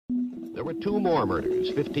There were two more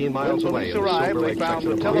murders 15 miles When away police in the arrived, Silver they Lake found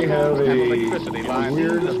section a of telephone and Montana. electricity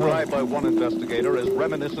line described by one investigator as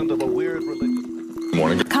reminiscent of a weird religious...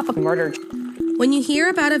 Morning. Couple murdered. When you hear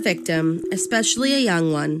about a victim, especially a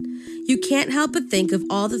young one, you can't help but think of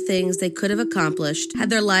all the things they could have accomplished had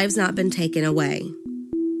their lives not been taken away.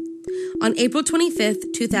 On April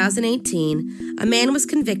 25th, 2018, a man was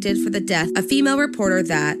convicted for the death of a female reporter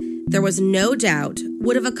that, there was no doubt,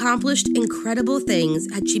 would have accomplished incredible things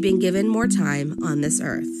had she been given more time on this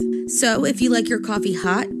earth. So if you like your coffee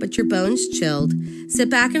hot but your bones chilled, sit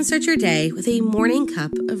back and start your day with a morning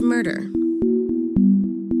cup of murder.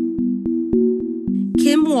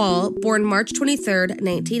 Kim Wall, born March 23,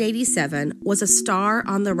 1987, was a star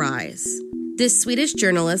on the rise. This Swedish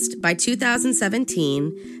journalist, by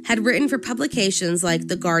 2017, had written for publications like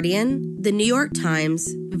The Guardian, The New York Times,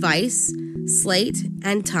 Vice, Slate,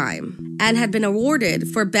 and Time, and had been awarded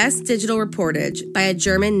for Best Digital Reportage by a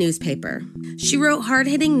German newspaper. She wrote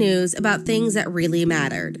hard-hitting news about things that really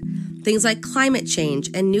mattered, things like climate change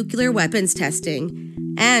and nuclear weapons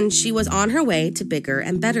testing, and she was on her way to bigger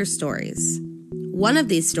and better stories. One of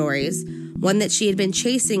these stories, one that she had been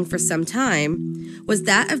chasing for some time, was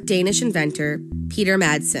that of Danish inventor Peter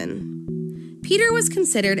Madsen. Peter was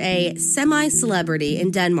considered a semi-celebrity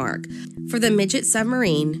in Denmark for the midget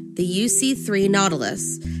submarine, the UC-3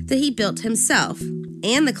 Nautilus, that he built himself,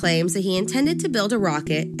 and the claims that he intended to build a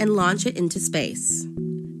rocket and launch it into space.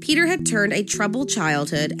 Peter had turned a troubled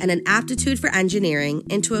childhood and an aptitude for engineering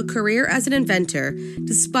into a career as an inventor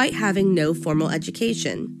despite having no formal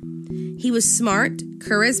education. He was smart,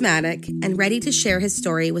 charismatic, and ready to share his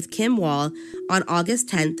story with Kim Wall on August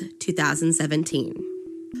 10, 2017.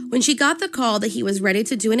 When she got the call that he was ready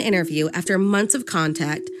to do an interview after months of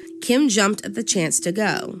contact, Kim jumped at the chance to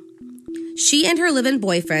go. She and her live-in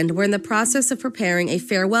boyfriend were in the process of preparing a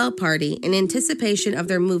farewell party in anticipation of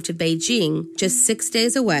their move to Beijing just 6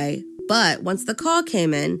 days away, but once the call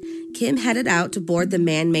came in, Kim headed out to board the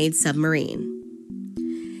man-made submarine.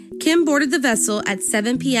 Kim boarded the vessel at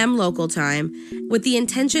 7 p.m. local time with the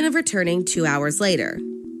intention of returning 2 hours later.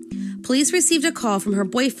 Police received a call from her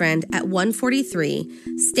boyfriend at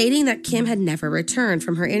 1:43 stating that Kim had never returned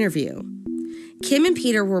from her interview. Kim and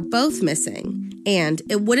Peter were both missing, and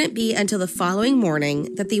it wouldn't be until the following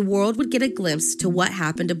morning that the world would get a glimpse to what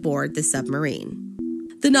happened aboard the submarine.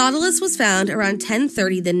 The Nautilus was found around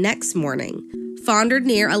 10:30 the next morning, foundered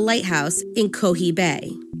near a lighthouse in Kohi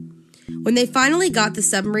Bay. When they finally got the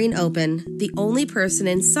submarine open, the only person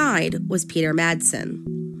inside was Peter Madsen.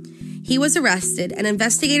 He was arrested, and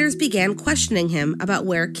investigators began questioning him about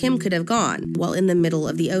where Kim could have gone while in the middle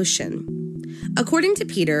of the ocean. According to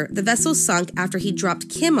Peter, the vessel sunk after he dropped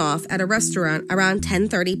Kim off at a restaurant around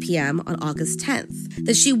 10:30 p.m. on August 10th,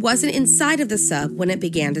 that she wasn't inside of the sub when it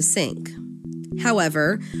began to sink.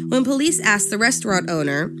 However, when police asked the restaurant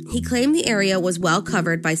owner, he claimed the area was well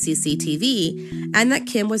covered by CCTV and that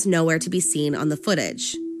Kim was nowhere to be seen on the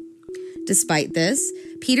footage. Despite this,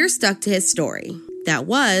 Peter stuck to his story. That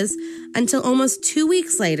was until almost 2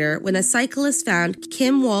 weeks later when a cyclist found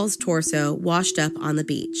Kim Wall's torso washed up on the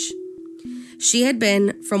beach. She had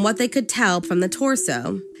been, from what they could tell from the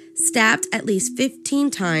torso, stabbed at least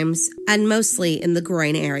 15 times and mostly in the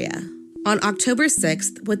groin area. On October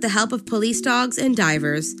 6th, with the help of police dogs and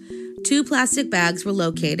divers, 2 plastic bags were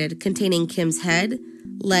located containing Kim's head,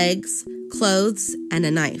 legs, clothes, and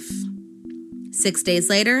a knife. 6 days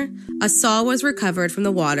later, a saw was recovered from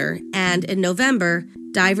the water, and in November,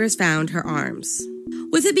 divers found her arms.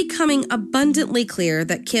 With it becoming abundantly clear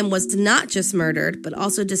that Kim was not just murdered, but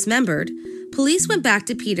also dismembered, police went back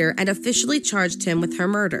to Peter and officially charged him with her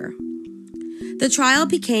murder. The trial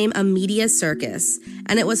became a media circus,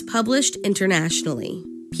 and it was published internationally.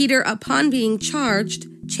 Peter, upon being charged,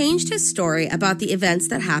 changed his story about the events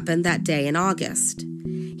that happened that day in August.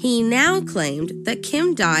 He now claimed that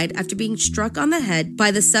Kim died after being struck on the head by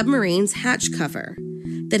the submarine's hatch cover,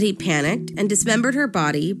 that he panicked and dismembered her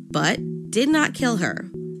body, but did not kill her.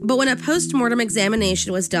 But when a post-mortem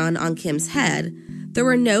examination was done on Kim's head, there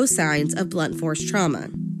were no signs of blunt force trauma.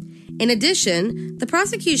 In addition, the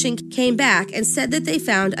prosecution came back and said that they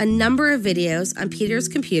found a number of videos on Peter's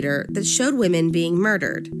computer that showed women being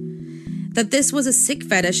murdered, that this was a sick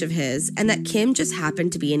fetish of his, and that Kim just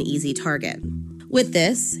happened to be an easy target. With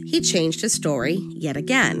this, he changed his story yet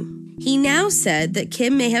again. He now said that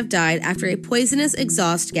Kim may have died after a poisonous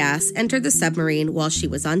exhaust gas entered the submarine while she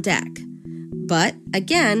was on deck. But,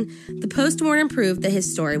 again, the postmortem proved that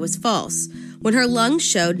his story was false, when her lungs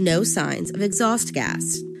showed no signs of exhaust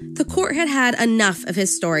gas. The court had had enough of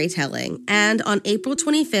his storytelling, and on April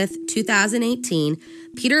 25, 2018,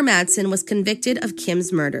 Peter Madsen was convicted of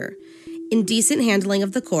Kim's murder. indecent handling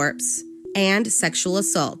of the corpse, and sexual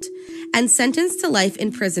assault, and sentenced to life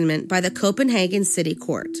imprisonment by the Copenhagen City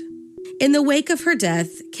Court. In the wake of her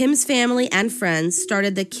death, Kim's family and friends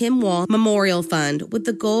started the Kim Wall Memorial Fund with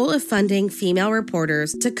the goal of funding female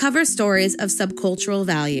reporters to cover stories of subcultural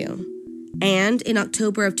value. And in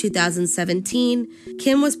October of 2017,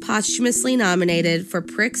 Kim was posthumously nominated for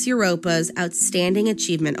Prix Europa's Outstanding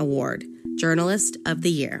Achievement Award, Journalist of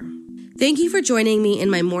the Year. Thank you for joining me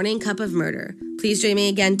in my morning cup of murder. Please join me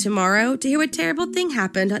again tomorrow to hear what terrible thing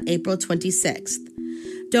happened on April 26th.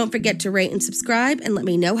 Don't forget to rate and subscribe and let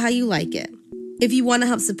me know how you like it. If you want to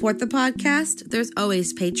help support the podcast, there's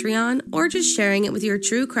always Patreon or just sharing it with your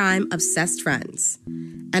true crime obsessed friends.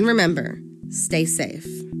 And remember, stay safe.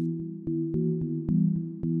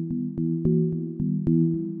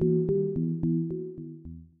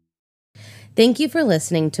 Thank you for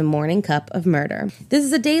listening to Morning Cup of Murder. This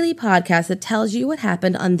is a daily podcast that tells you what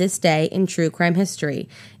happened on this day in true crime history.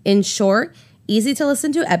 In short, easy to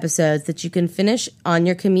listen to episodes that you can finish on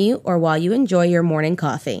your commute or while you enjoy your morning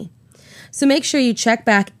coffee. So make sure you check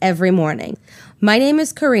back every morning. My name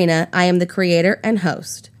is Karina. I am the creator and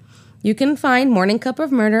host. You can find Morning Cup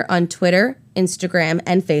of Murder on Twitter, Instagram,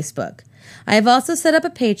 and Facebook. I have also set up a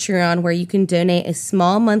Patreon where you can donate a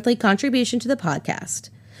small monthly contribution to the podcast.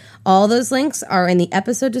 All those links are in the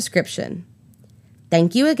episode description.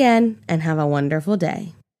 Thank you again, and have a wonderful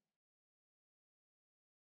day.